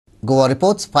Goa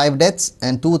reports 5 deaths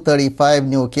and 235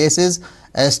 new cases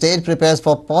as state prepares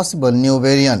for possible new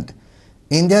variant.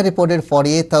 India reported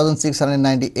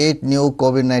 48,698 new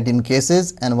COVID-19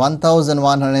 cases and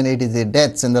 1,183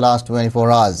 deaths in the last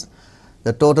 24 hours.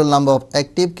 The total number of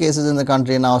active cases in the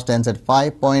country now stands at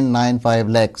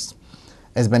 5.95 lakhs.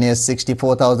 As many as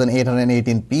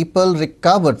 64,818 people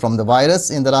recovered from the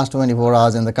virus in the last 24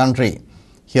 hours in the country.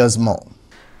 Here's more.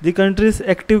 The country's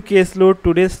active caseload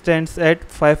today stands at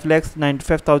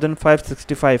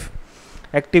 5,95,565.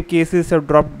 Active cases have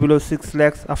dropped below 6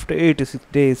 lakhs after 86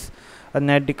 days. A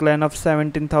net decline of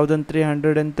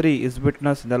 17,303 is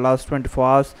witnessed in the last 24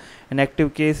 hours, and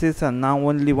active cases are now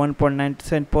only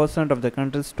 1.97% of the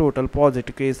country's total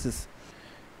positive cases.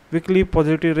 Weekly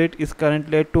positivity rate is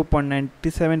currently at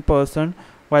 2.97%,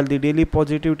 while the daily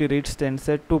positivity rate stands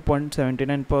at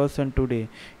 2.79% today.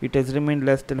 It has remained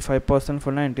less than 5%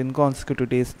 for 19 consecutive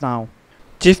days now.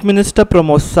 Chief Minister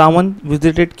Pramod Sawant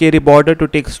visited Keri border to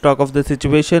take stock of the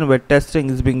situation, where testing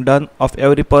is being done of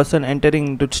every person entering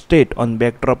into the state on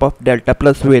backdrop of Delta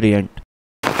Plus variant.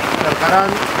 सरकारान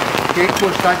check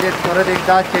पोस्टाचेर परत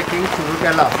एकदा checking सुरू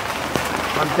केला.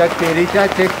 आमच्या केरीच्या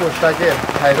check पोस्टाचेर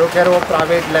Thyrocare हो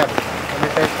private lab आनी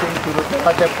testing सुरू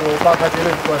केला ते पळोवपा खातीर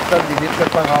पर्सनल विजीट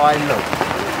करपाक हांव आयिल्लो.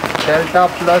 डेल्टा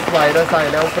प्लस व्हायरस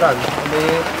आयल्या उपरांत आमी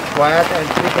गोंयांत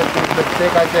एंट्री करपी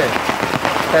प्रत्येकाचे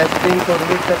टेस्टिंग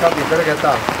करूनच ताका भितर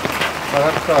घेता.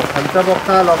 म्हाका खंत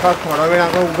भोगता लोकांक थोडो वेळ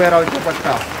हांगा उबें रावचें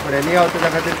पडटा, पण एनी हांव ताच्या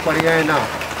खातीर पर्याय ना.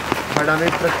 पण आमी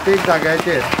प्रत्येक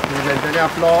जाग्याचेर जेंच्यांनी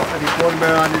आपलो रिपोर्ट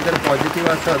मेळ्ळो आनी जर पॉझिटीव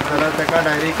आसत जाल्यार ताका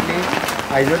डायरेक्टली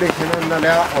आयसोलेशनान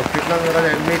नाल्यार हॉस्पिटलांत व्हरून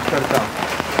एडमीट करता.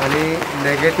 आनी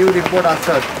नॅगेटीव रिपोर्ट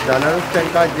आसत जाल्यारूच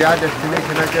तांकां ज्या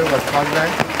डेस्टिनेशनाचेर वचपाक जाय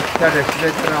त्या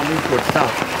डेस्टिनेशनाचेर आमी सोडटा.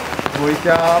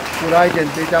 गोंयच्या पुराय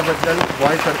जनतेच्या बद्दल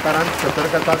गोंय सरकारान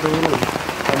सतर्कता दवरून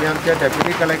आमी आमचे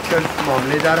डेप्युटी कलेक्टर्स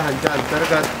मामलेदार हांच्या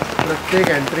अंतर्गत प्रत्येक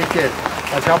एंट्रीचेर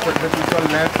अशा पद्दतीचो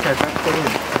लॅब सेटअप करून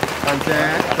तांचे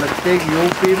प्रत्येक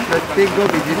येवपी प्रत्येक जो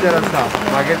विजिटर आसा,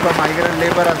 मागीर तो मायग्रंट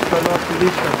लेबर आसतलो,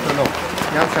 ट्युरिस्ट आसतलो,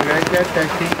 ह्या सगळ्यांचे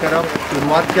टेस्टिंग करप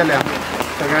सुरवात केल्या.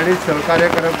 सगळ्यांनी सहकार्य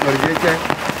करप गरजेचें.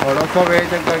 थोडोसो वेळ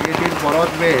तांकां गेटीर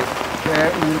बरोच वेळ ते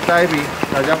उरताय बी,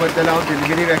 ताज्या बद्दल हांव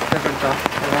दिलगिरी व्यक्त करता.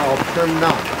 ऑप्शन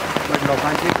ना, बट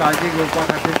लोकांची काळजी घेवपा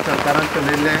खातीर सरकारान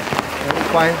चलयल्ले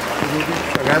उपाय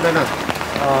सगळ्या जाणांक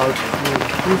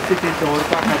सुस्थितीत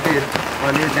दवरपा खातीर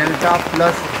आनी डेल्टा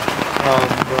प्लस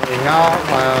ह्या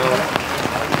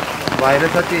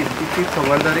व्हायरसाची तितकी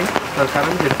खबरदारी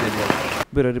सरकारान घेतलेली आसा.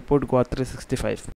 Bureau report Goa 365.